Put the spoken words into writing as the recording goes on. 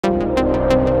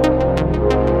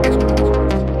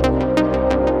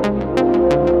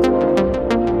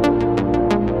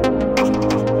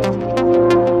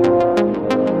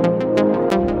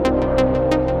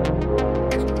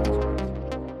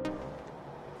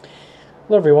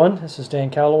Hello everyone, this is Dan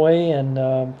Calloway, and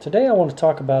today I want to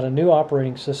talk about a new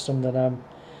operating system that I'm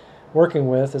working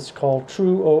with. It's called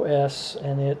TrueOS,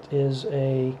 and it is if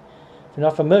you're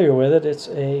not familiar with it, it's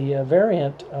a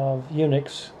variant of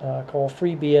Unix called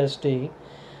FreeBSD,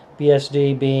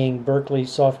 BSD being Berkeley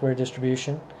Software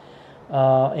Distribution.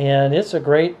 And it's a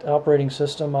great operating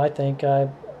system. I think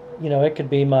it could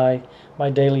be my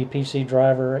daily PC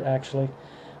driver, actually.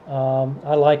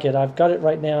 I like it. I've got it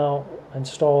right now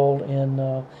installed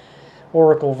in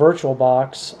Oracle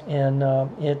VirtualBox, and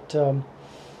it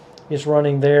is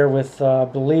running there with, I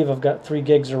believe I've got 3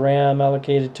 gigs of RAM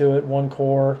allocated to it, 1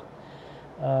 core,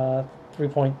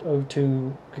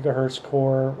 3.02 gigahertz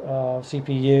core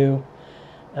CPU,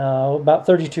 about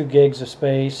 32 gigs of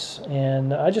space,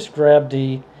 and I just grabbed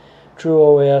the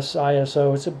TrueOS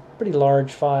ISO. It's a pretty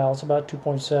large file. It's about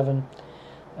 2.7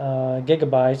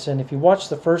 gigabytes, and if you watch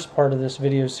the first part of this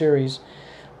video series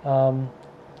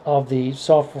of the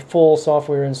full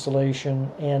software installation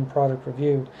and product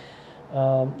review,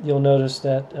 you'll notice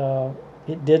that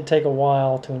it did take a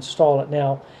while to install it.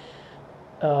 Now,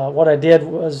 what I did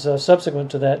was,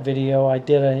 subsequent to that video, I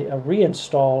did a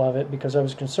reinstall of it because I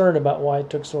was concerned about why it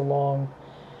took so long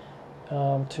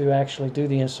to actually do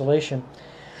the installation.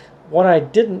 What I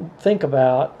didn't think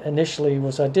about initially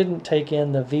was I didn't take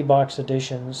in the VBox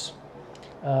editions,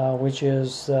 which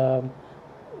is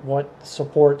what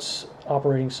supports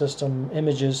operating system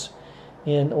images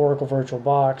in Oracle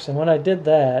VirtualBox. And when I did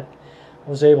that, I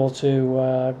was able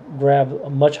to grab a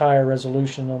much higher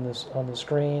resolution on the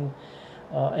screen,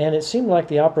 and it seemed like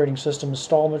the operating system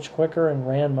installed much quicker and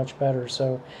ran much better.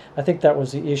 So I think that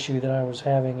was the issue that I was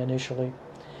having initially.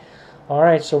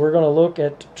 Alright, so we're going to look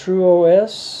at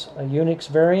TrueOS, a Unix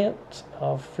variant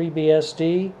of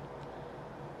FreeBSD.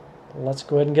 Let's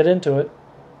go ahead and get into it.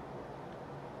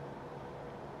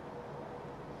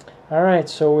 Alright,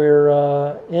 so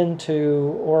we're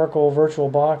into Oracle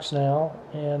VirtualBox now,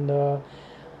 and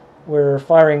we're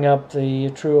firing up the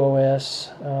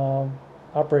TrueOS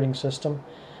operating system.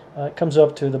 It comes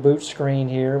up to the boot screen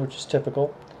here, which is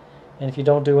typical. And if you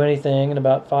don't do anything, in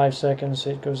about 5 seconds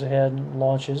it goes ahead and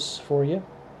launches for you.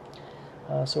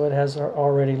 So it has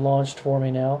already launched for me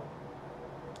now.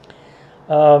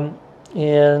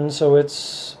 And so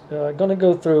it's going to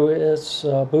go through its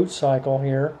boot cycle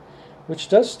here, which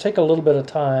does take a little bit of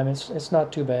time. It's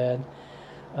not too bad.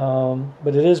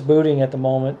 But it is booting at the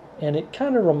moment, and it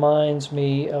kind of reminds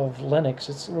me of Linux.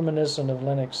 It's reminiscent of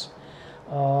Linux,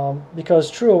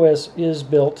 because TrueOS is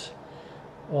built,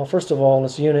 well, first of all,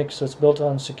 it's Unix, so it's built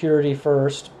on security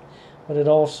first, but it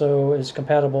also is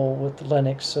compatible with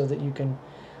Linux so that you can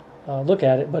look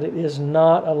at it, but it is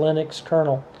not a Linux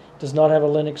kernel. It does not have a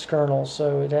Linux kernel,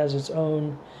 so it has its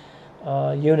own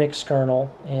Unix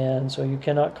kernel, and so you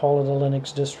cannot call it a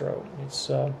Linux distro. It's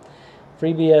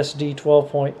FreeBSD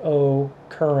 12.0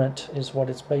 current is what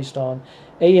it's based on.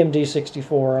 AMD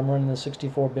 64. I'm running the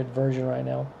 64-bit version right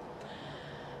now.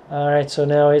 Alright, so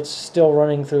now it's still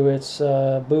running through its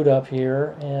boot up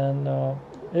here, and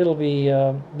it'll be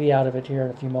out of it here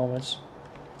in a few moments.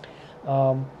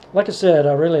 Like I said,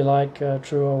 I really like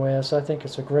TrueOS. I think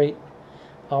it's a great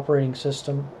operating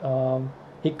system.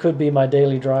 It could be my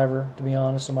daily driver, to be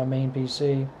honest, on my main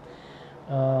PC.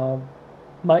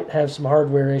 Might have some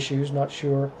hardware issues, not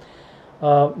sure.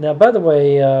 Now, by the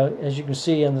way, as you can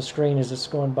see on the screen as it's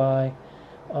going by,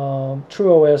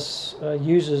 TrueOS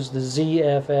uses the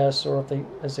ZFS, or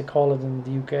as they call it in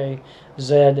the UK,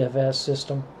 ZFS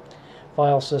system,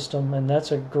 file system, and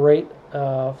that's a great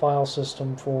file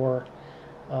system for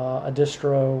a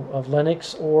distro of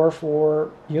Linux or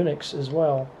for Unix as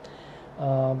well,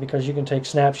 because you can take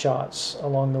snapshots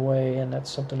along the way, and that's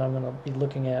something I'm going to be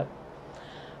looking at.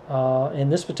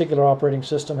 And this particular operating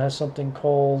system has something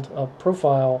called a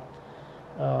profile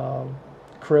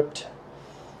crypt.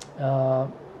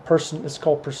 It's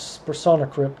called Persona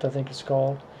Crypt, I think it's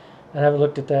called. I haven't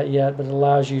looked at that yet, but it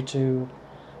allows you to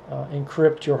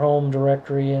encrypt your home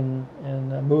directory and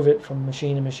move it from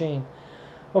machine to machine.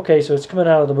 Okay, so it's coming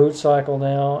out of the boot cycle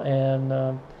now,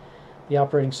 and the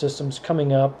operating system's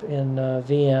coming up in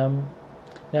VM.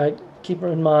 Now, keep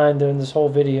in mind that in this whole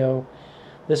video,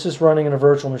 this is running in a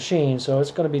virtual machine, so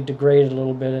it's going to be degraded a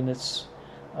little bit in its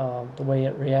the way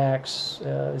it reacts,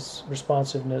 its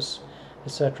responsiveness,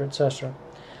 etc., etc.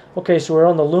 Okay, so we're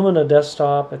on the Lumina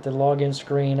desktop at the login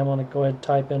screen. I'm going to go ahead and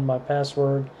type in my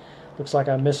password. Looks like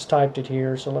I mistyped it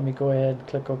here, so let me go ahead and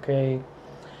click OK.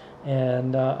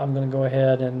 And I'm going to go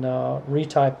ahead and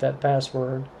retype that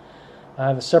password. I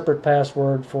have a separate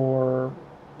password for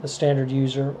the standard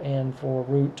user and for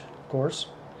root, of course,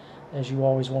 as you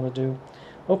always want to do.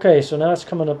 Okay, so now it's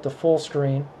coming up to full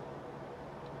screen.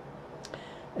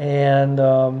 and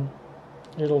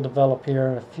it'll develop here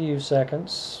in a few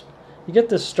seconds. You get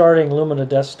this starting Lumina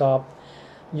desktop.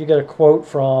 You get a quote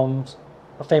from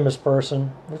a famous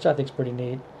person, which I think is pretty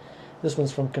neat. This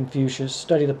one's from Confucius.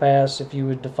 Study the past if you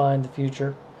would define the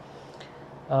future.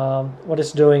 What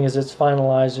it's doing is it's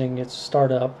finalizing its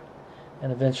startup,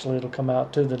 and eventually it'll come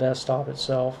out to the desktop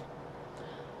itself.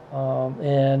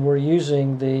 And we're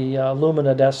using the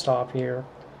Lumina desktop here.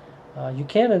 You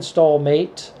can install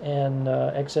Mate and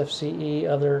XFCE,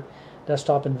 other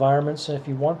desktop environments, if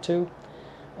you want to,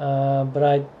 but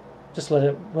I just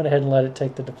went ahead and let it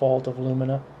take the default of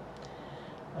Lumina.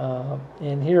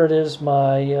 And here it is,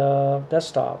 my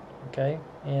desktop. Okay,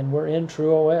 and we're in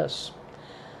TrueOS.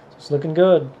 It's looking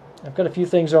good. I've got a few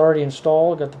things already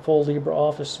installed. I've got the full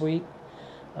LibreOffice suite,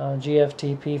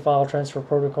 GFTP file transfer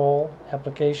protocol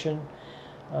application,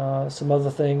 some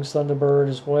other things, Thunderbird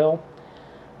as well.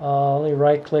 Let me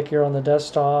right click here on the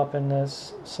desktop and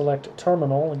select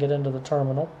terminal and get into the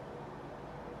terminal.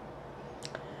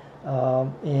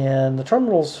 And the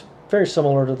terminal's very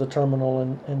similar to the terminal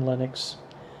in Linux,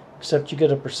 except you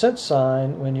get a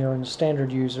 % when you're in the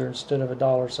standard user instead of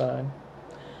a $sign.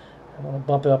 I'm going to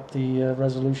bump up the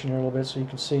resolution here a little bit so you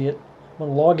can see it. I'm going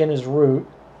to log in as root,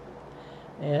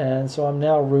 and so I'm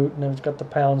now root, and it's got the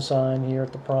 £sign here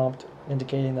at the prompt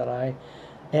indicating that I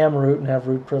am root and have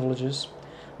root privileges.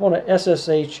 I want to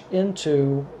SSH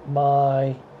into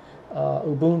my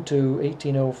Ubuntu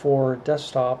 18.04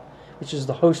 desktop, which is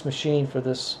the host machine for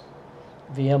this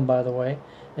VM, by the way,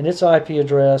 and its IP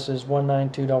address is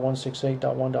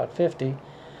 192.168.1.50.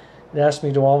 It asks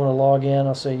me, do I want to log in?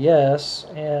 I'll say yes,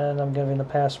 and I'm giving the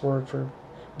password for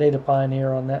Data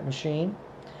Pioneer on that machine.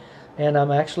 And I'm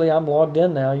logged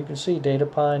in now. You can see Data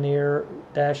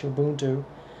Pioneer-Ubuntu.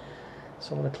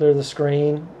 So I'm going to clear the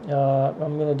screen.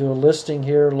 I'm going to do a listing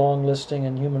here, long listing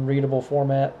in human readable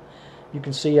format. You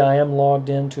can see I am logged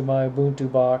into my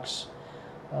Ubuntu box.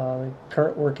 The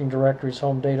current working directory is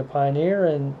Home Data Pioneer,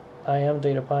 and I am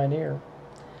Data Pioneer.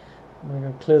 I'm going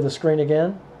to clear the screen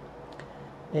again.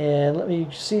 And let me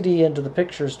CD into the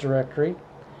pictures directory,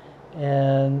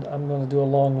 and I'm going to do a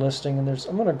long listing, and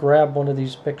I'm going to grab one of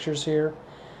these pictures here,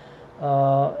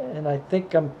 and I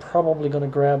think I'm probably going to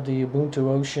grab the Ubuntu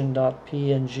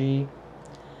Ocean.png.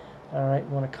 Alright, I'm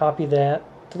going to copy that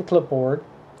to the clipboard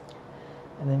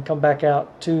and then come back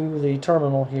out to the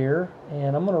terminal here,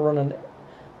 and I'm going to run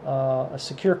a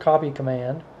secure copy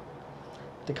command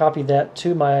to copy that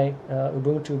to my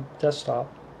Ubuntu desktop.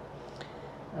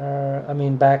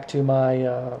 Back to my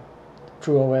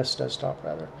TrueOS desktop,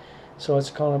 rather. So it's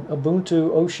called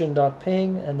Ubuntu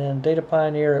Ocean.ping, and then Data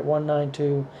Pioneer at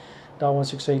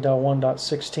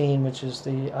 192.168.1.16, which is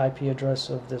the IP address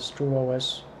of this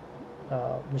TrueOS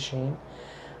machine.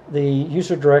 The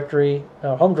user directory,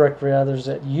 home directory rather, is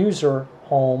at user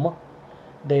home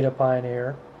Data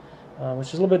Pioneer, which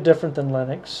is a little bit different than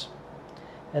Linux.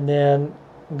 And then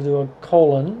I'm going to do a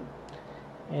colon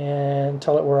and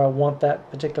tell it where I want that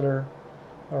particular,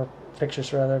 or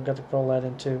pictures rather, I've got to roll that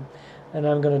in too. And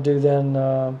I'm going to do then,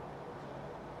 I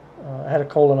had a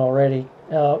colon already.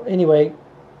 Anyway,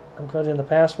 I'm putting in the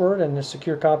password and the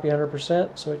secure copy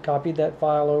 100%, so it copied that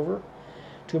file over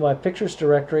to my pictures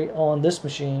directory on this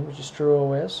machine, which is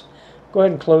TrueOS. Go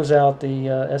ahead and close out the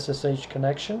SSH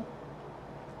connection.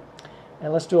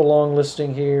 And let's do a long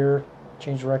listing here,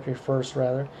 change directory first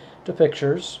rather, to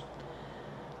pictures.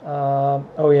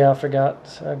 Oh yeah, I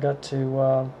forgot. I've got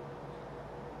to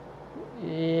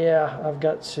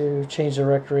change the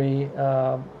directory.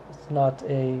 It's not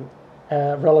a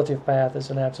relative path,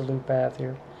 it's an absolute path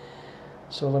here.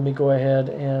 So let me go ahead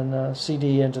and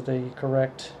CD into the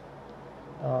correct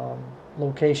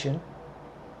location.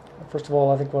 First of all,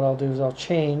 I think what I'll do is I'll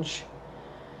change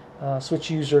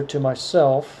switch user to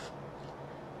myself,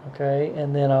 okay,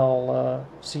 and then I'll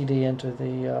CD into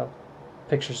the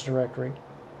pictures directory.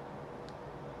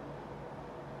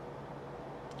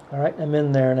 Alright, I'm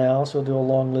in there now, so we'll do a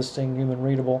long listing, human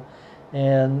readable.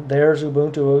 And there's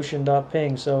Ubuntu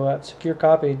Ocean.ping, so that's secure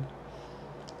copied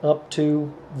up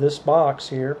to this box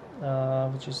here,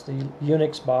 which is the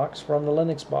Unix box from the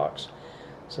Linux box.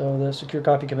 So the secure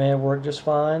copy command worked just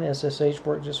fine, SSH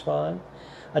worked just fine.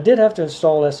 I did have to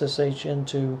install SSH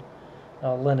into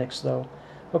Linux though.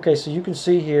 Okay, so you can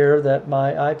see here that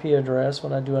my IP address,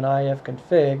 when I do an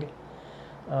ifconfig,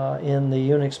 in the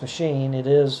Unix machine, it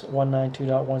is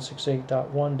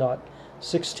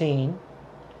 192.168.1.16.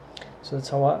 So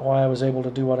that's why I was able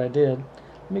to do what I did.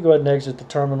 Let me go ahead and exit the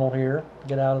terminal here,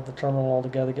 get out of the terminal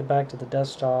altogether, get back to the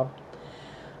desktop.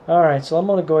 Alright, so I'm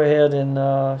going to go ahead and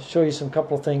show you some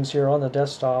couple of things here on the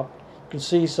desktop. You can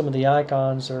see some of the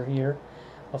icons are here.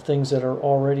 of things that are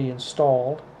already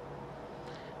installed.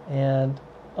 And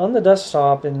on the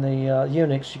desktop in the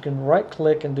Unix, you can right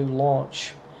click and do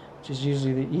launch, which is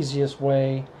usually the easiest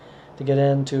way to get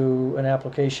into an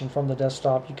application from the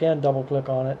desktop. You can double click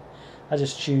on it. I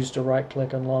just choose to right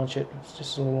click and launch it. It's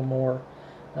just a little more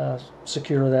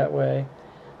secure that way.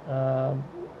 And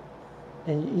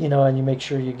you make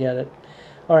sure you get it.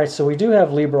 Alright, so we do have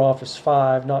LibreOffice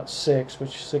 5, not 6,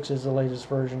 which 6 is the latest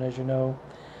version, as you know.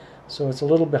 So it's a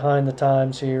little behind the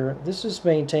times here. This is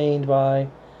maintained by,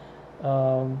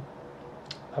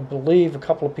 I believe, a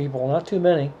couple of people, not too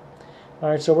many.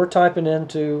 Alright, so we're typing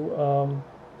into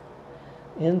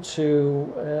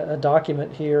a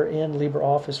document here in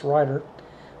LibreOffice Writer.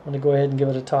 I'm going to go ahead and give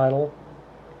it a title,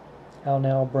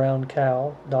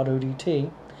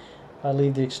 hownow.browncow.odt. I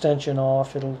leave the extension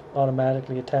off, it'll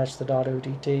automatically attach the .odt.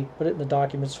 Put it in the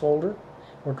Documents folder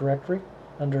or directory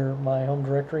under my home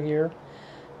directory here,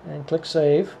 and click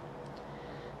Save.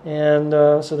 And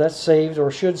so that's saved,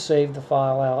 or should save the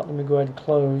file out. Let me go ahead and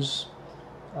close.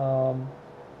 And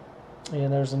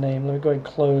there's the name. Let me go ahead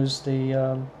and close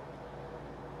the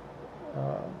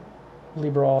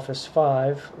LibreOffice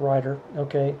 5 Writer.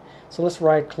 Okay, so let's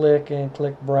right click and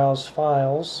click Browse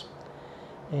Files.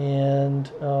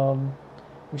 And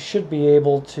we should be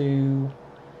able to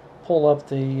pull up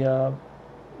the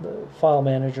file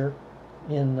manager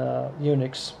in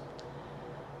Unix.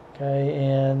 Okay,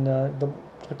 and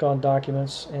click on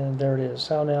Documents, and there it is.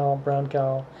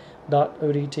 hownow.browncow.odt,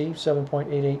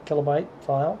 7.88 kilobyte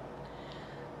file.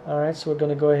 Alright, so we're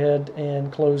going to go ahead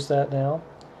and close that now.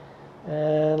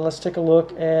 And let's take a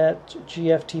look at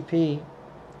GFTP.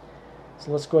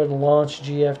 So let's go ahead and launch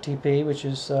GFTP, which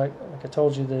is, like I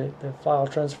told you, the file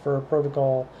transfer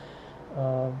protocol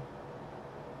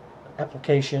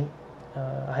application.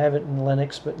 I have it in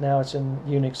Linux, but now it's in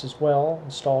Unix as well.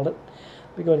 Installed it.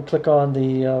 We go ahead and click on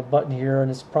the button here,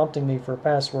 and it's prompting me for a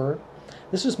password.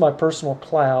 This is my personal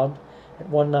cloud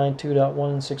at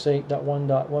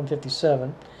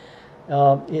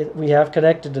 192.168.1.157. We have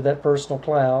connected to that personal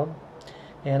cloud,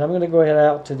 and I'm going to go ahead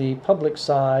out to the public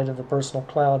side of the personal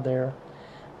cloud there.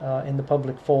 In the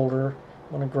public folder,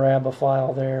 I'm going to grab a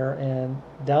file there and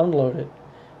download it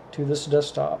to this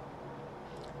desktop.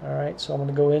 Alright, so I'm going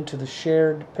to go into the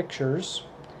shared pictures,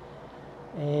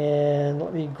 and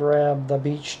let me grab the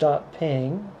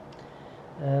beach.ping,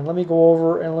 and let me go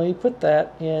over and let me put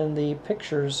that in the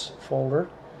pictures folder.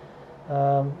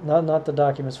 Not the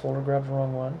documents folder, grabbed the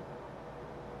wrong one.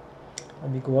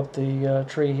 Let me go up the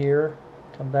tree here,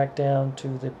 come back down to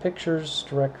the pictures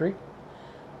directory.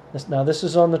 Now this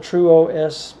is on the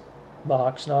TrueOS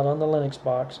box, not on the Linux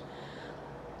box.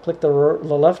 Click the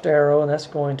left arrow, and that's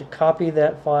going to copy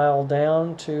that file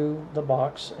down to the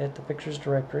box at the pictures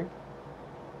directory.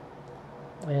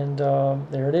 And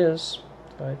there it is.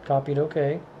 Go ahead, copied,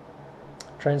 OK.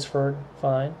 Transferred,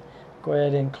 fine. Go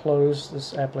ahead and close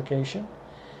this application.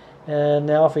 And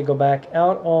now if we go back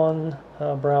out on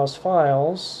Browse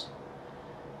Files,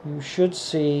 you should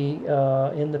see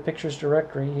in the pictures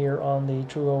directory here on the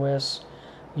TrueOS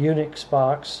Unix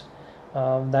box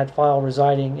that file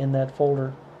residing in that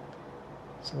folder.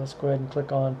 So let's go ahead and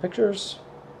click on Pictures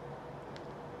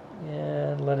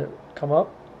and let it come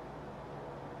up.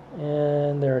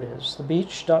 And there it is, the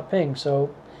beach.ping.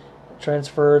 So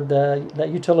transferred that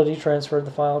utility transferred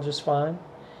the file just fine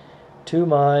to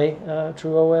my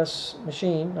TrueOS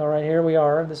machine. All right, here we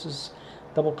are. This is,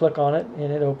 double click on it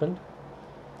and it opened.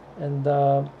 And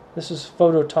this is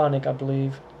Phototonic, I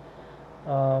believe.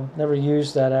 Never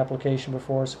used that application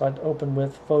before, so I'd open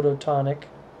with Phototonic.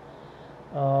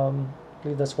 I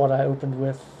believe that's what I opened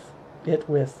with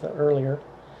earlier.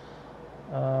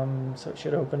 So it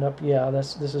should open up. Yeah,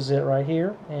 this is it right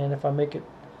here. And if I make it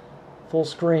full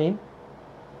screen,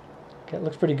 okay, it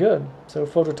looks pretty good. So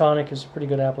Phototonic is a pretty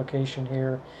good application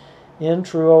here in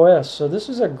TrueOS. So this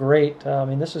is a great.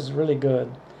 This is really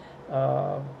good.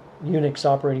 Unix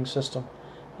operating system,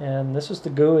 and this is the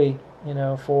GUI,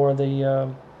 for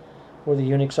the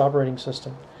Unix operating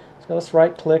system. So let's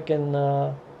right click and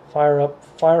fire up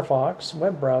Firefox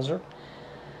web browser,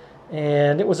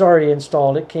 and it was already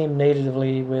installed. It came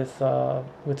natively with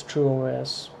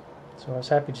TrueOS, so I was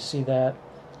happy to see that.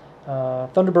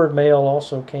 Thunderbird Mail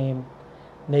also came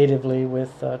natively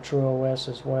with TrueOS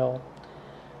as well.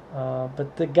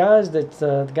 But the guys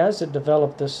that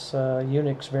developed this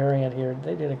Unix variant here,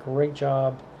 they did a great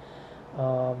job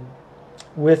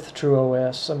with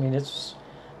TrueOS. I mean, it's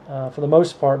for the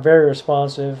most part very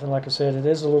responsive, and like I said, it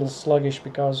is a little sluggish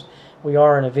because we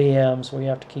are in a VM, so we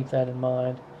have to keep that in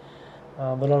mind.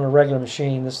 But on a regular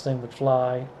machine, this thing would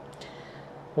fly.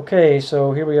 Okay,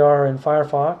 so here we are in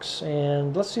Firefox,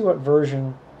 and let's see what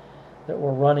version that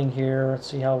we're running here. Let's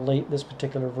see how late this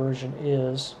particular version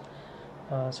is.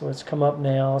 So it's come up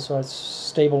now, so it's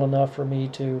stable enough for me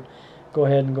to go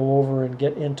ahead and go over and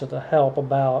get into the help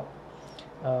about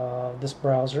this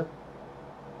browser.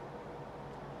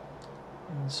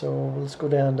 And so let's go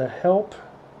down to help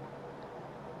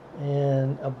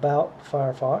and about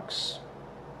Firefox.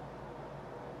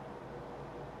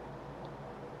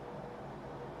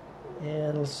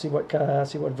 And let's see what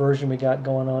version we got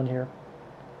going on here.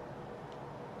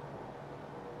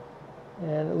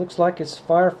 And it looks like it's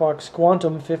Firefox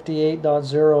Quantum 58.0.2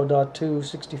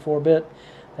 64-bit.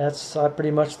 That's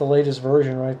pretty much the latest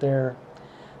version right there.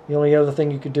 The only other thing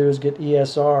you could do is get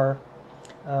ESR,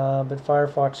 but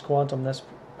Firefox Quantum, that's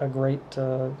a great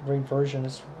version.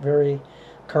 It's very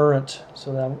current,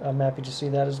 so I'm happy to see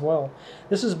that as well.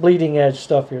 This is bleeding edge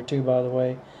stuff here too, by the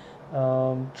way.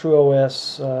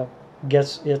 TrueOS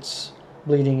gets its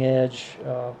bleeding edge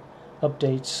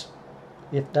updates.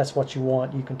 If that's what you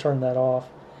want, you can turn that off.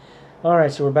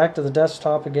 Alright, so we're back to the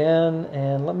desktop again,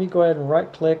 and let me go ahead and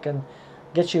right click and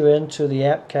get you into the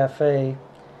App Cafe.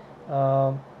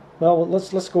 Well,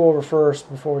 let's go over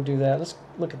first before we do that. Let's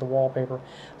look at the wallpaper.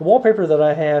 The wallpaper that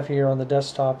I have here on the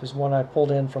desktop is one I pulled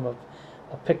in from a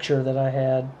picture that I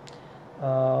had,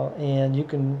 and you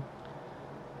can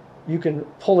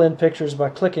pull in pictures by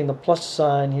clicking the plus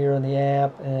sign here in the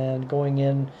app and going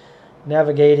in,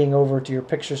 navigating over to your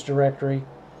pictures directory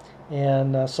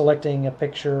and selecting a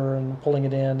picture and pulling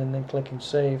it in and then clicking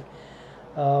save.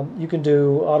 You can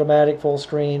do automatic, full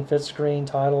screen, fit screen,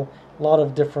 title, a lot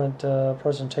of different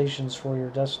presentations for your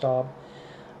desktop.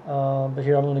 But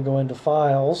here I'm going to go into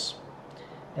Files,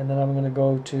 and then I'm going to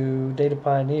go to Data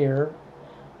Pioneer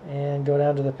and go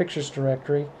down to the pictures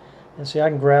directory, and see I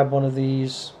can grab one of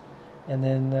these and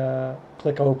then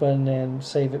click open and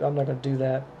save it. I'm not going to do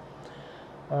that.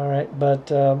 Alright,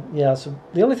 but yeah, so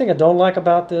the only thing I don't like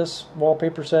about this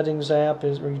wallpaper settings app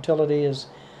or utility is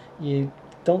you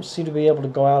don't seem to be able to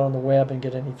go out on the web and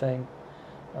get anything.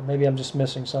 Maybe I'm just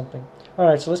missing something.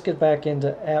 Alright, so let's get back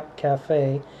into App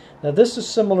Cafe. Now this is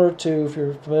similar to, if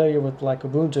you're familiar with like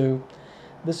Ubuntu,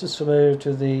 this is familiar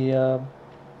to the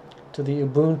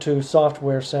Ubuntu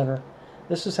Software Center.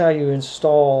 This is how you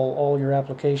install all your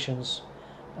applications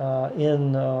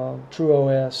in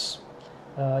TrueOS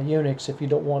Unix if you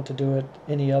don't want to do it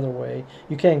any other way.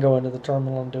 You can go into the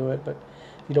terminal and do it, but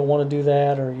if you don't want to do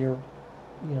that, or you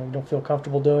don't feel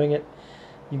comfortable doing it,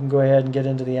 you can go ahead and get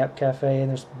into the App Cafe, and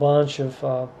there's a bunch of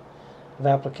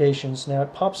applications. Now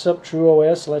it pops up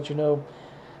TrueOS to let you know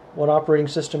what operating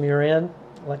system you're in,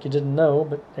 like you didn't know,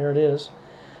 but there it is.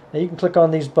 Now you can click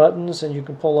on these buttons and you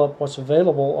can pull up what's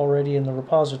available already in the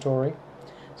repository.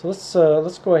 So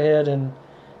let's go ahead and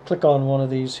click on one of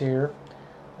these here.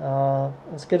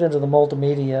 Let's get into the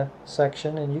multimedia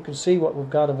section, and you can see what we've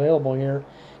got available here.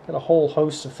 Got a whole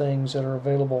host of things that are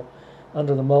available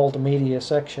under the multimedia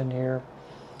section here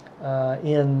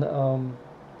in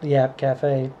the App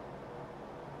Cafe.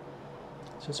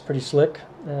 So it's pretty slick.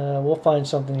 We'll find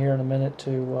something here in a minute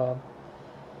to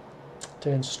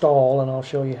install, and I'll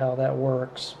show you how that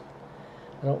works.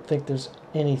 I don't think there's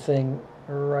anything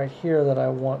right here that I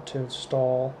want to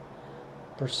install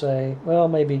per se. Well,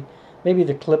 maybe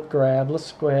the clip grab.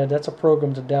 Let's go ahead. That's a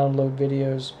program to download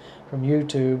videos from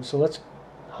YouTube. So let's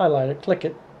highlight it, click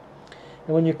it,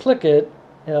 and when you click it,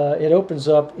 it opens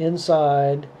up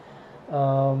inside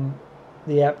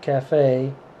the App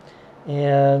Cafe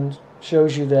and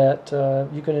shows you that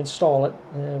you can install it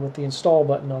with the install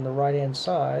button on the right hand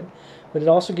side, but it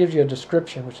also gives you a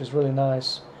description, which is really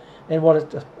nice, and what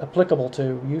it's applicable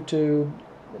to: YouTube,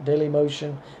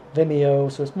 Dailymotion,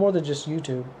 Vimeo. So it's more than just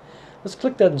YouTube. Let's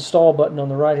click that install button on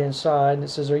the right hand side, and it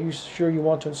says, are you sure you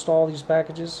want to install these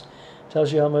packages? It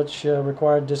tells you how much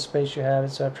required disk space you have,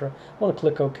 etc. I want to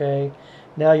click OK.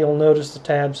 Now you'll notice the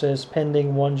tab says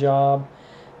pending one job,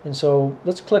 and so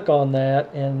let's click on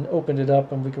that and open it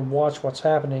up, and we can watch what's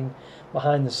happening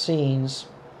behind the scenes,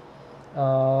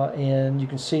 and you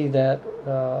can see that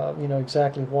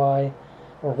exactly why,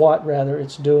 or what rather,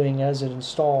 it's doing as it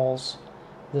installs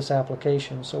this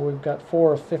application. So we've got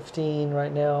 4 of 15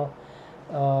 right now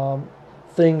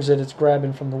things that it's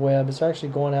grabbing from the web. It's actually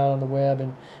going out on the web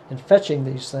and fetching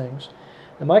these things.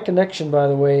 And my connection, by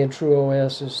the way, in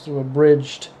TrueOS is through a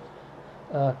bridged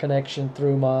connection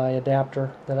through my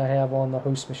adapter that I have on the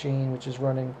host machine, which is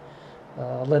running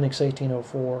Linux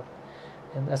 1804.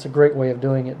 And that's a great way of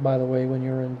doing it, by the way, when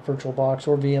you're in VirtualBox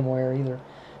or VMware either.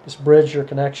 Just bridge your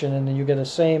connection, and then you get the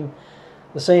same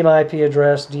IP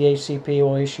address. DHCP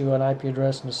will issue an IP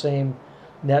address in the same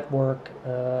network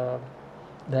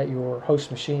that your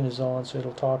host machine is on, so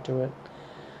it'll talk to it.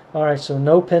 Alright, so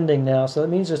no pending now, so that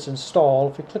means it's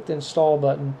installed. If we click the install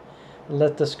button and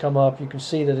let this come up, you can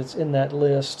see that it's in that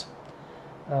list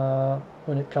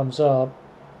when it comes up,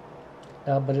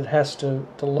 but it has to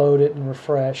load it and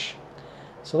refresh.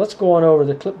 So let's go on over.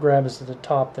 The clip grab is at the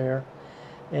top there,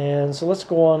 and so let's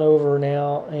go on over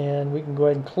now, and we can go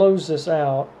ahead and close this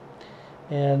out.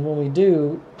 And when we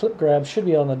do, clip grab should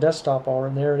be on the desktop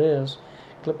already, and there it is.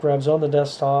 Clip grab's on the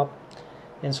desktop,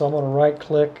 and so I'm going to right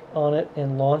click on it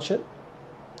and launch it.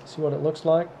 See what it looks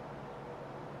like.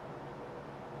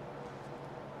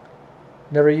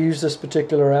 Never used this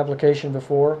particular application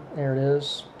before. There it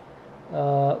is.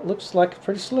 Looks like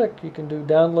pretty slick. You can do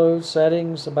download,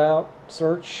 settings, about,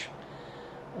 search.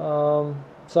 So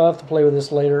I'll have to play with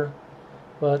this later,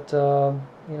 but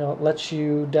you know, it lets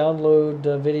you download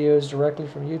videos directly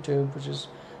from YouTube, which is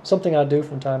something I do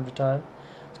from time to time.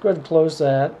 Let's go ahead and close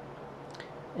that,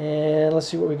 and let's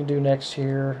see what we can do next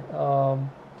here.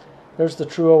 There's the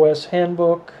TrueOS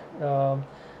handbook.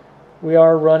 We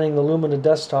are running the Lumina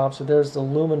desktop, so there's the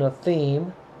Lumina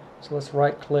theme. So let's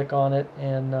right click on it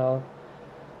and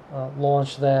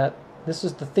launch that. This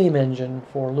is the theme engine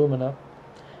for Lumina.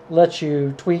 Lets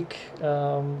you tweak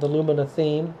the Lumina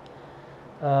theme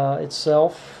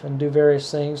itself and do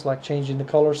various things like changing the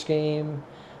color scheme,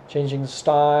 changing the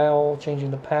style,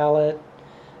 changing the palette.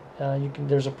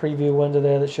 There's a preview window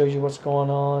there that shows you what's going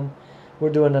on. We're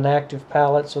doing an active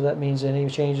palette, so that means any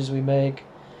changes we make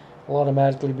will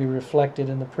automatically be reflected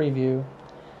in the preview.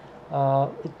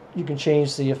 You can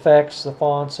change the effects, the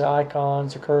fonts, the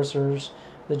icons, the cursors,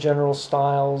 the general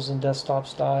styles and desktop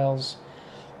styles.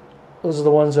 Those are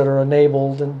the ones that are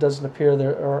enabled, and it doesn't appear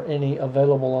there are any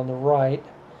available on the right.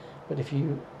 But if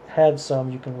you had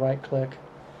some, you can right click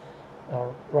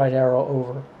or right arrow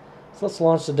over. So let's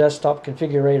launch the desktop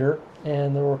configurator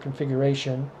and the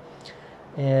configuration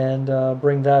and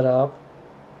bring that up.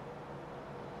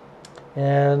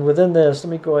 And within this, let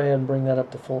me go ahead and bring that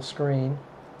up to full screen.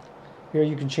 Here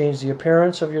you can change the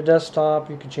appearance of your desktop.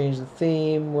 You can change the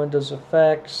theme, Windows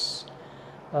effects.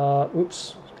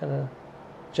 Oops, kind of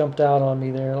jumped out on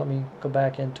me there. Let me go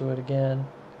back into it again.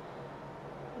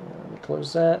 Let me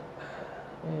close that.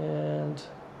 And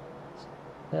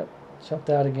yep, jumped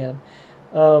out again.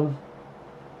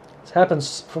 This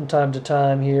happens from time to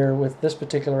time here with this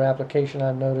particular application,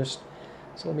 I've noticed.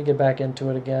 So let me get back into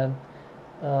it again.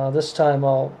 This time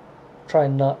I'll try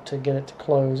not to get it to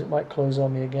close. It might close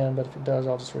on me again, but if it does,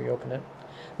 I'll just reopen it.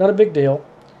 Not a big deal.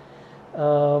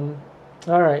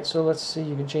 Alright, so let's see.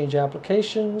 You can change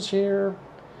applications here.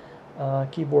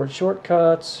 Keyboard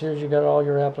shortcuts. Here you got all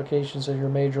your applications of your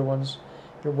major ones.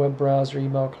 Your web browser,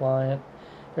 email client.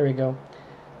 There you go.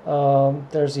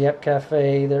 There's the App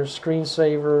Cafe. There's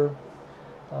Screensaver.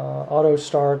 Auto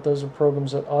Start. Those are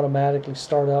programs that automatically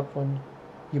start up when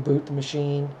you boot the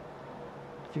machine.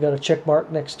 If you got a check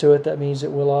mark next to it, that means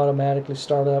it will automatically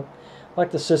start up.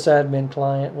 Like the sysadmin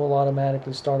client will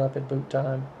automatically start up at boot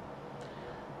time.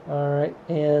 Alright,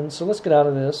 and so let's get out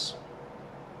of this.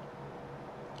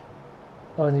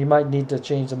 Oh, and you might need to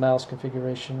change the mouse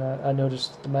configuration. I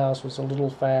noticed the mouse was a little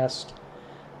fast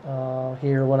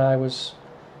here when I was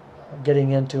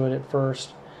getting into it at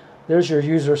first. There's your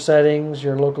user settings,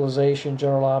 your localization,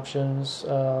 general options,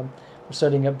 for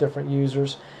setting up different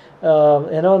users.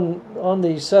 And on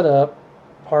the setup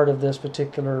part of this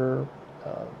particular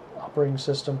operating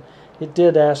system, it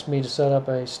did ask me to set up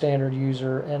a standard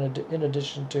user and in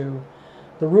addition to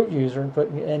the root user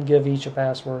and give each a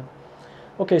password.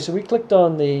 Okay, so we clicked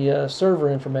on the server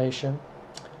information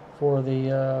for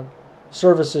the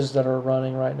services that are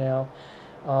running right now.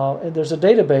 And there's a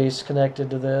database connected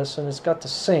to this, and it's got to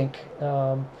sync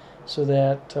so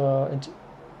that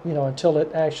until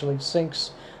it actually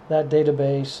syncs that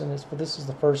database, and but this is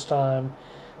the first time,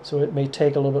 so it may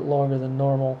take a little bit longer than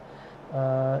normal.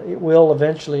 It will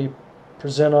eventually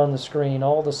present on the screen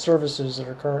all the services that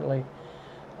are currently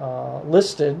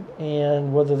listed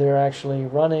and whether they're actually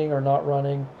running or not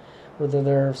running, whether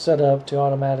they're set up to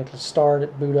automatically start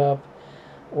at boot up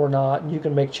or not. And you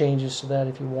can make changes to that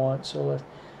if you want. So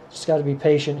just got to be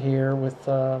patient here with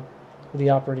the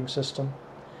operating system.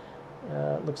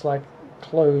 It looks like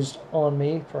closed on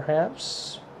me,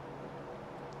 perhaps.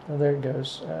 Oh, there it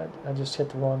goes. I just hit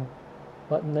the wrong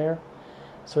button there.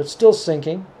 So it's still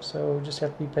syncing, so just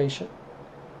have to be patient.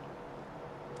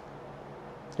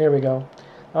 There we go.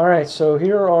 Alright, so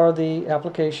here are the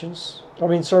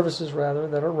services rather,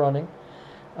 that are running.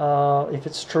 If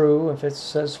it's true, if it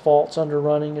says false under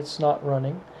running, it's not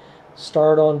running.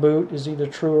 Start on boot is either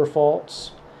true or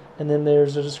false. And then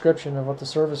there's a description of what the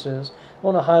service is. I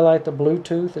want to highlight the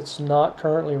Bluetooth. It's not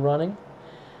currently running.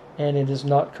 and it is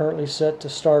not currently set to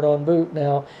start on boot.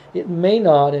 Now, it may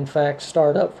not, in fact,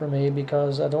 start up for me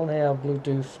because I don't have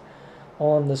Bluetooth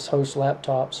on this host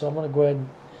laptop. So I'm going to go ahead and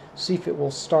see if it will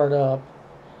start up.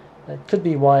 That could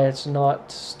be why it's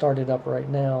not started up right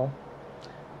now.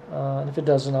 And if it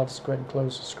doesn't, I'll just go ahead and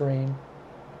close the screen.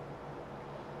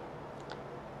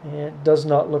 And it does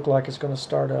not look like it's going to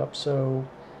start up. So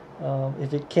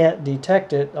if it can't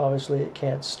detect it, obviously it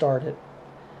can't start it.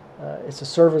 It's a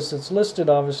service that's listed,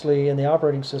 obviously, in the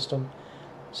operating system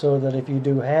so that if you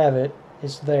do have it,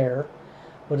 it's there.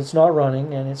 But it's not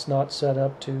running, and it's not set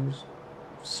up to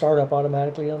start up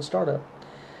automatically on startup.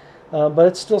 But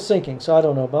it's still syncing, so I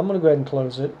don't know. But I'm going to go ahead and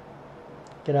close it.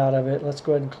 Get out of it. Let's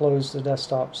go ahead and close the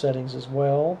desktop settings as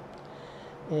well.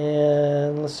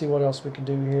 And let's see what else we can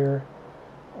do here.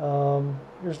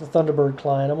 Here's the Thunderbird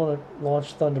client. I'm going to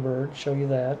launch Thunderbird, show you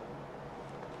that.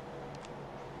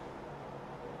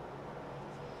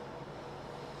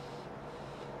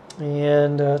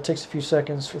 And it takes a few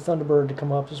seconds for Thunderbird to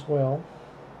come up as well.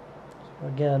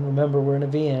 Again, remember we're in a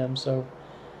VM, so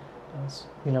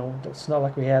it's not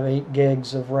like we have 8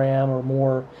 gigs of RAM or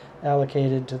more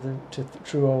allocated to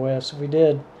TrueOS. If we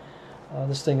did,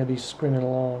 this thing would be screaming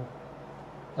along.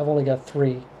 I've only got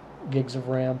 3 gigs of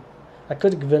RAM. I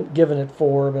could have given it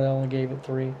 4, but I only gave it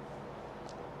 3.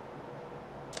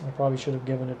 I probably should have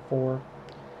given it 4.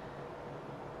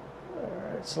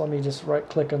 Alright, so let me just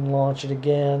right-click and launch it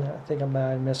again. I think I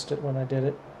missed it when I did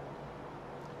it.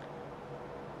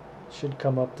 Should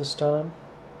come up this time.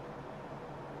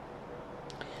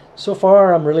 So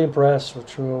far, I'm really impressed with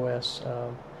TrueOS.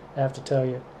 I have to tell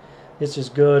you, it's as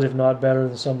good, if not better,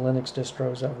 than some Linux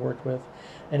distros I've worked with,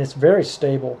 and it's very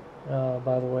stable.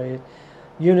 By the way,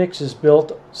 Unix is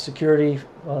built security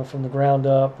from the ground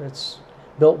up. It's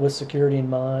built with security in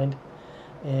mind,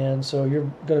 and so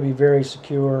you're going to be very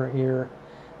secure here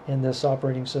in this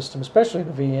operating system, especially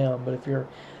the VM. But if you're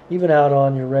even out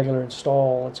on your regular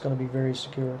install, it's going to be very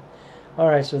secure.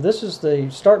 Alright, so this is the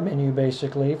start menu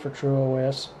basically for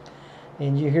TrueOS,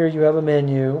 and here you have a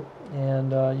menu,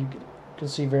 and you can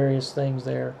see various things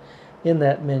there in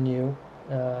that menu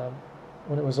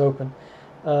when it was open.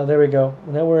 There we go.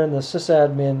 Now we're in the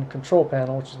sysadmin control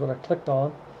panel, which is what I clicked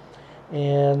on,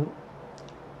 and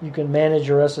you can manage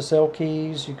your SSL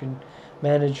keys, you can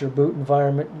manage your boot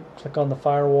environment. You click on the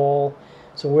firewall.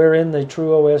 So we're in the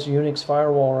TrueOS Unix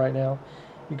firewall right now.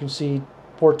 You can see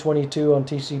port 22 on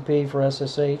TCP for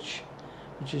SSH,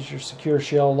 which is your secure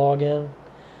shell login.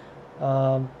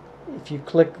 If you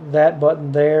click that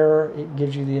button there, it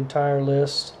gives you the entire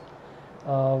list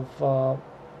of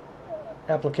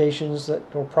applications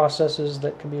or processes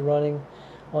that can be running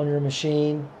on your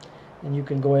machine, and you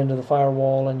can go into the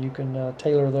firewall and you can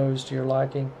tailor those to your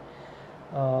liking.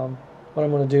 What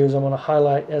I'm going to do is I'm going to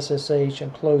highlight SSH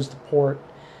and close the port.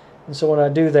 And so when I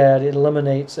do that, it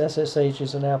eliminates SSH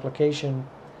as an application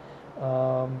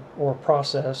or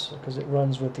process, because it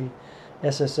runs with the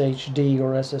SSHD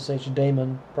or SSH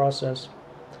daemon process.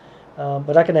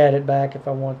 But I can add it back if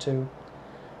I want to.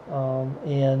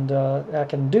 And I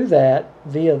can do that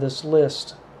via this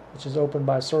list, which is open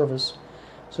by service.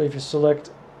 So if you select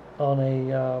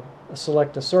on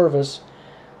select a service,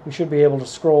 we should be able to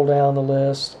scroll down the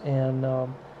list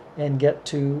and get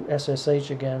to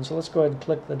SSH again. So let's go ahead and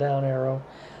click the down arrow.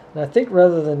 And I think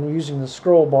rather than using the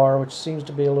scroll bar, which seems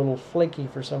to be a little flaky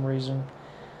for some reason,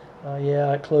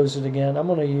 yeah, I closed it again. I'm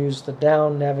going to use the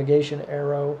down navigation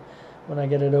arrow when I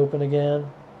get it open again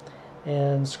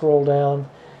and scroll down.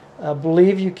 I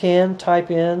believe you can type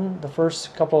in the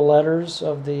first couple of letters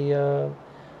of the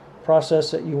process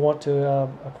that you want to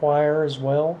acquire as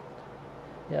well.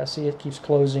 Yeah, see, it keeps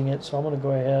closing it, so I'm going to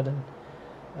go ahead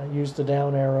and use the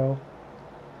down arrow,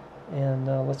 and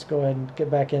let's go ahead and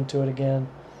get back into it again,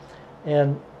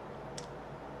 and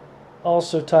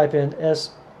also type in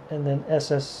S and then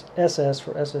SS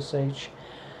for SSH.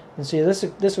 And see,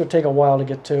 this would take a while to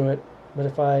get to it, but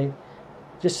if I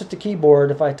just at the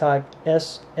keyboard, if I type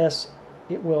SS,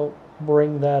 it will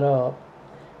bring that up.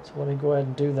 So let me go ahead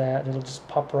and do that. It'll just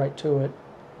pop right to it.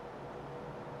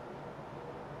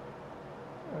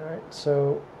 Alright,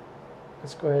 so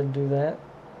let's go ahead and do that.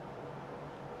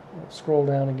 We'll scroll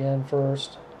down again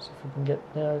first. See if we can get.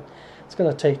 It's going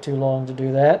to take too long to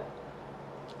do that.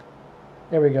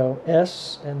 There we go.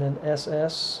 S and then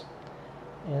SS.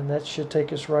 And that should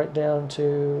take us right down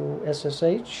to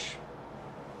SSH.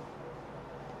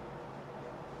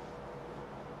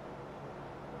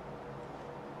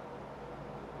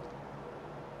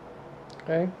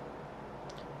 Okay.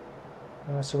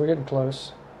 So we're getting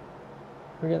close.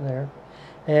 We're getting there.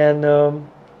 And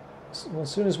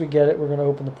as soon as we get it, we're going to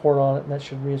open the port on it, and that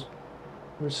should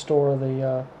restore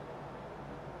the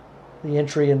the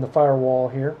entry in the firewall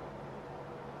here.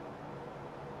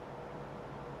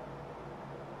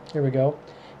 Here we go.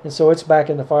 And so it's back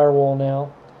in the firewall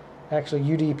now. Actually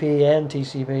UDP and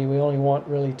TCP. We only want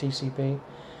really TCP,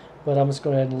 but I'm just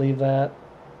going to go ahead and leave that.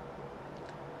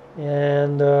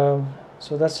 And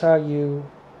so that's how you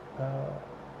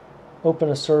open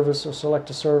a service or select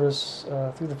a service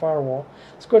through the firewall.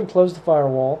 Let's go ahead and close the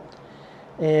firewall.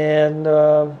 And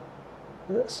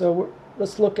so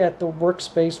let's look at the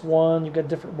workspace one. You've got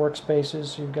different workspaces.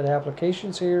 So you've got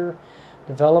applications here,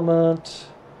 development,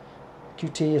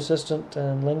 QT assistant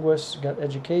and linguist. You've got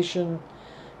education,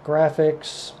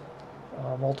 graphics,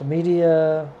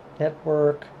 multimedia,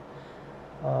 network,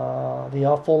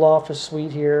 the full Office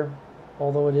suite here,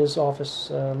 although it is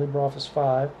LibreOffice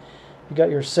 5. You got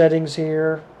your settings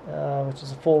here, which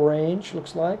is a full range,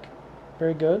 looks like.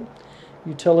 Very good.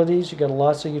 Utilities, you got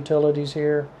lots of utilities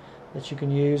here that you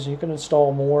can use. You can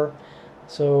install more.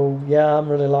 So yeah, I'm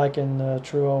really liking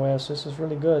TrueOS. This is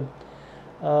really good.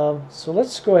 So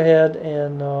let's go ahead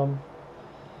and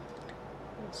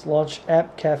let's launch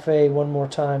App Cafe one more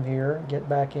time here. Get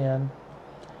back in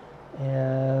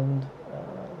and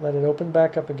let it open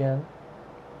back up again.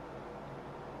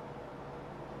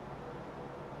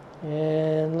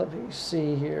 And let me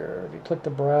see here. If you click the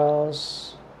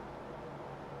browse,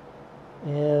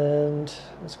 and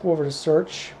let's go over to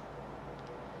search.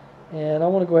 And I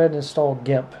want to go ahead and install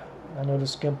GIMP. I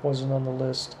noticed GIMP wasn't on the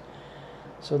list.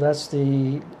 So that's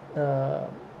the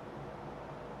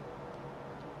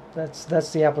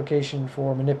that's the application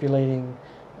for manipulating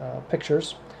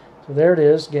pictures. So there it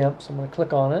is, GIMP. So I'm going to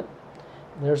click on it.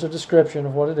 And there's a description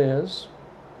of what it is.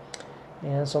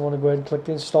 And so I'm going to go ahead and click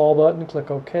the install button, click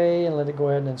OK, and let it go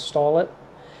ahead and install it.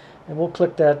 And we'll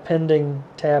click that pending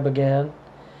tab again,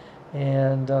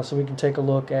 and so we can take a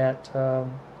look at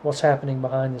what's happening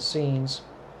behind the scenes.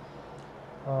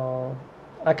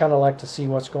 I kind of like to see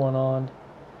what's going on.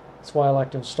 That's why I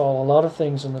like to install a lot of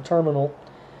things in the terminal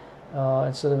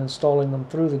instead of installing them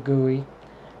through the GUI.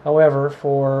 However,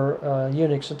 for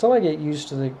Unix, until I get used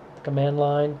to the command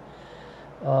line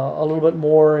a little bit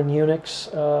more in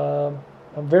Unix,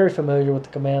 I'm very familiar with the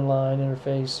command line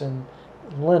interface in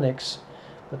Linux,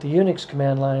 but the Unix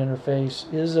command line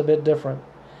interface is a bit different,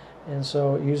 and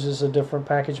so it uses a different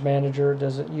package manager. It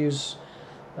doesn't use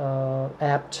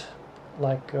apt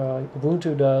like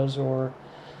Ubuntu does, or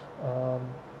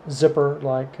zipper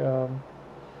like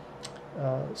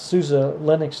SUSE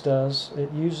Linux does.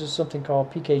 It uses something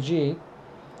called PKG,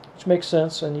 which makes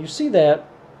sense, and you see that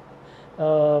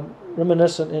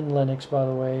reminiscent in Linux, by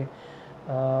the way.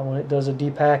 When it does a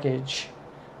depackage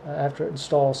after it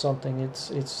installs something,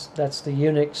 that's the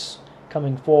Unix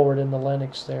coming forward in the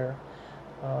Linux there.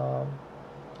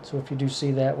 So if you do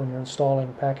see that when you're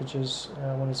installing packages,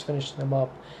 when it's finishing them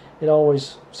up, it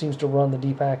always seems to run the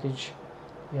depackage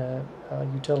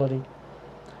utility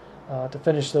to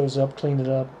finish those up, clean it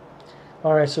up.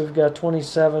 Alright, so we've got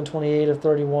 27, 28 of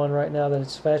 31 right now that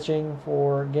it's fetching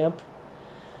for GIMP.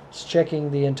 It's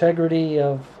checking the integrity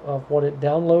of what it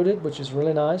downloaded, which is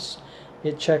really nice.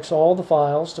 It checks all the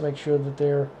files to make sure that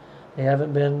they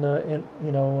haven't been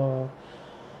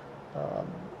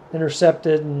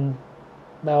intercepted and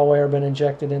malware been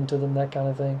injected into them, that kind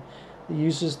of thing. It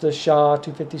uses the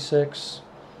SHA-256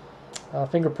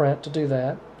 fingerprint to do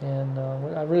that, and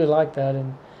I really like that.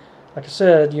 And like I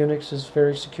said, Unix is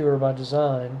very secure by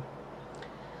design.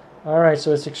 Alright,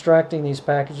 so it's extracting these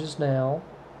packages now,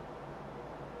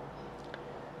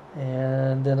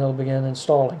 and then it'll begin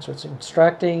installing. So it's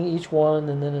extracting each one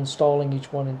and then installing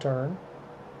each one in turn.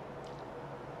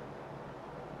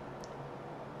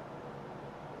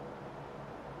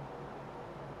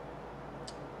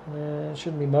 And it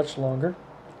shouldn't be much longer.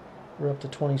 We're up to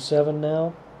 27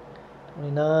 now.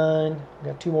 29. We've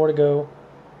got 2 more to go.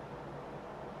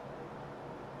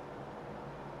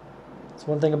 It's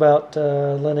one thing about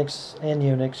Linux and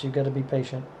Unix, you've got to be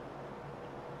patient.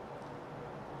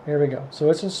 Here we go. So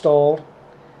it's installed.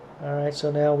 Alright,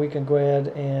 so now we can go ahead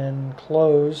and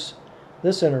close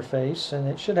this interface, and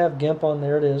it should have GIMP on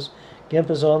there. It is. GIMP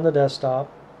is on the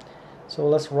desktop. So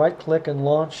let's right click and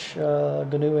launch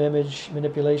GNU image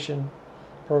manipulation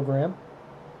program.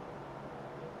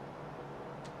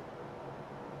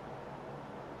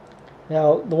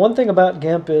 Now the one thing about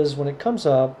GIMP is when it comes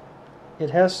up, it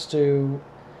has to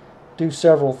do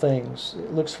several things.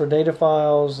 It looks for data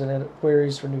files and it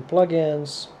queries for new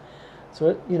plugins. So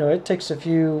it takes a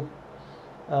few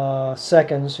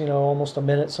seconds, almost a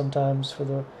minute sometimes for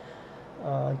the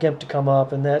GIMP to come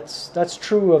up, and that's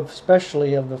true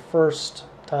especially of the first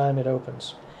time it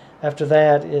opens. After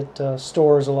that, it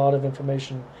stores a lot of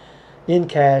information in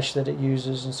cache that it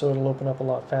uses, and so it'll open up a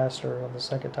lot faster on the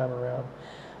second time around.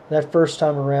 That first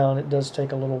time around, it does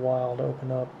take a little while to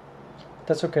open up.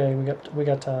 That's okay. We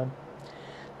got time.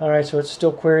 All right, so it's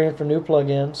still querying for new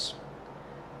plugins,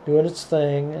 doing its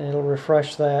thing, and it'll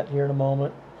refresh that here in a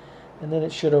moment, and then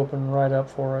it should open right up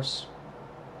for us.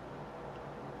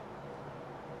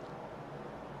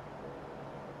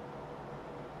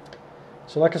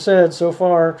 So like I said, so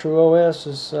far TrueOS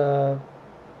is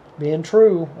being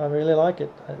true. I really like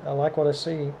it. I like what I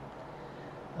see,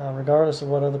 regardless of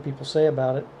what other people say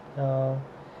about it.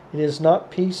 It is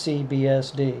not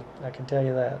PCBSD, I can tell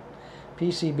you that.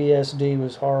 PCBSD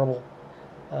was horrible.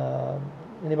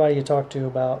 Anybody you talk to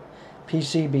about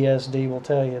PCBSD will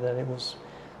tell you that it was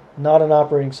not an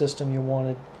operating system you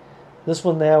wanted. This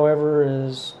one, however,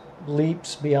 is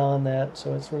leaps beyond that,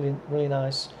 so it's really, really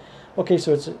nice. Okay,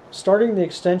 so it's starting the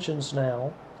extensions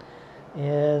now,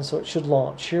 and so it should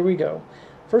launch. Here we go.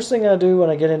 First thing I do when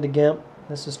I get into GIMP,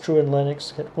 this is true in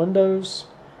Linux, hit Windows,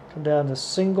 come down to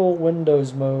single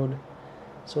Windows mode,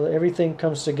 so that everything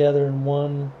comes together in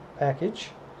one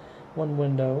package, one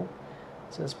window.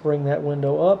 So let's bring that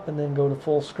window up and then go to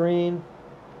full screen.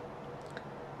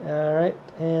 Alright,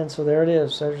 and so there it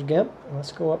is. There's GIMP.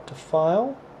 Let's go up to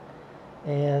File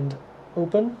and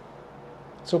Open.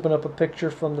 Let's open up a picture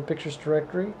from the Pictures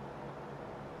directory.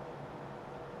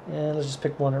 And let's just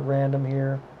pick one at random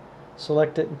here.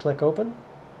 Select it and click Open.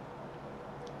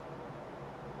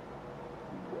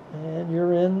 And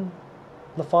you're in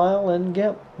the file in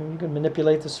GIMP. You can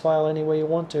manipulate this file any way you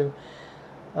want to.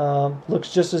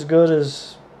 Looks just as good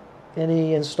as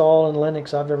any install in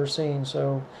Linux I've ever seen.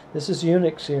 So this is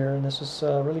Unix here, and this is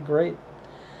really great.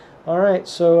 Alright,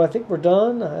 so I think we're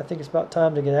done. I think it's about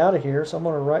time to get out of here. So I'm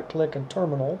going to right click in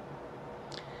Terminal,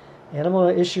 and I'm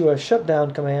going to issue a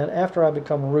shutdown command after I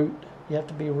become root. You have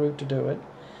to be root to do it.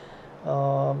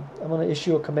 I'm going to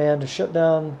issue a command to shut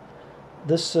down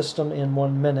this system in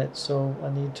 1 minute. So I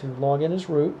need to log in as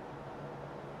root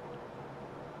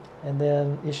and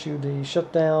then issue the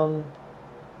shutdown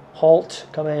halt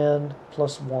command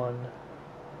 +1.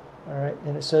 Alright,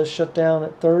 and it says shutdown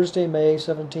at Thursday, May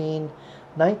 17,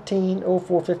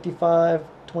 19:04:55,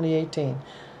 2018.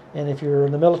 And if you're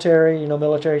in the military, you know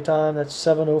military time, that's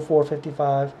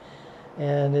 7:04:55,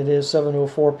 and it is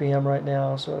 7:04 p.m. right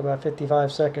now, so about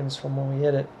 55 seconds from when we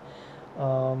hit it,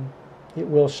 it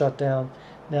will shut down.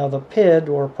 Now the PID,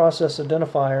 or process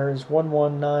identifier, is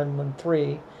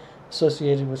 11913,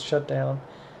 associated with shutdown.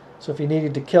 So if you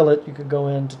needed to kill it, you could go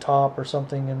into top or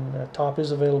something, and top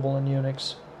is available in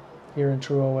Unix here in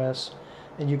TrueOS,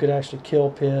 and you could actually kill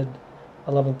PID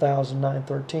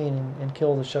 11,913 and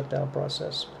kill the shutdown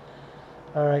process.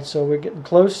 Alright, so we're getting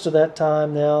close to that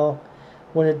time now.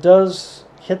 When it does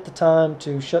hit the time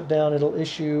to shut down, it'll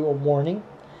issue a warning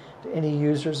to any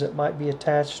users that might be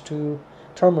attached to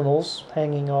terminals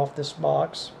hanging off this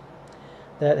box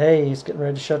that, hey, it's getting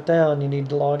ready to shut down, you need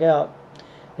to log out.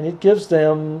 And it gives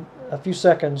them a few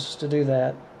seconds to do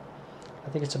that. I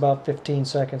think it's about 15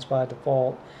 seconds by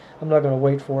default. I'm not going to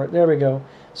wait for it. There we go.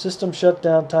 System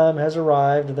shutdown time has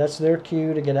arrived. That's their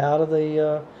cue to get out of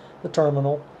the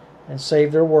terminal and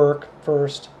save their work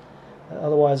first.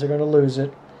 Otherwise, they're going to lose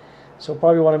it. So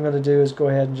probably what I'm going to do is go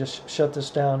ahead and just shut this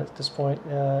down at this point.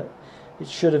 It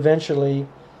should eventually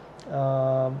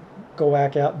go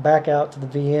back out to the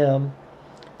VM,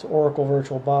 to Oracle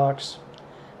VirtualBox,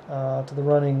 to the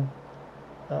running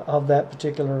of that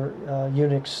particular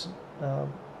Unix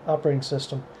operating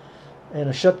system, and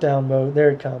a shutdown mode. There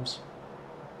it comes.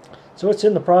 So it's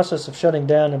in the process of shutting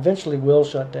down. Eventually will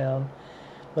shut down,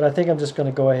 but I think I'm just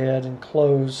going to go ahead and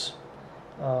close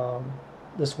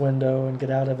this window and get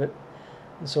out of it.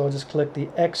 And so I'll just click the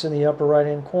X in the upper right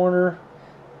hand corner,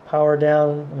 power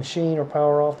down the machine or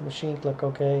power off the machine, click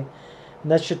OK,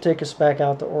 and that should take us back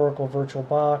out to Oracle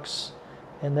VirtualBox,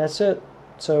 and that's it.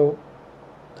 So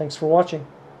thanks for watching.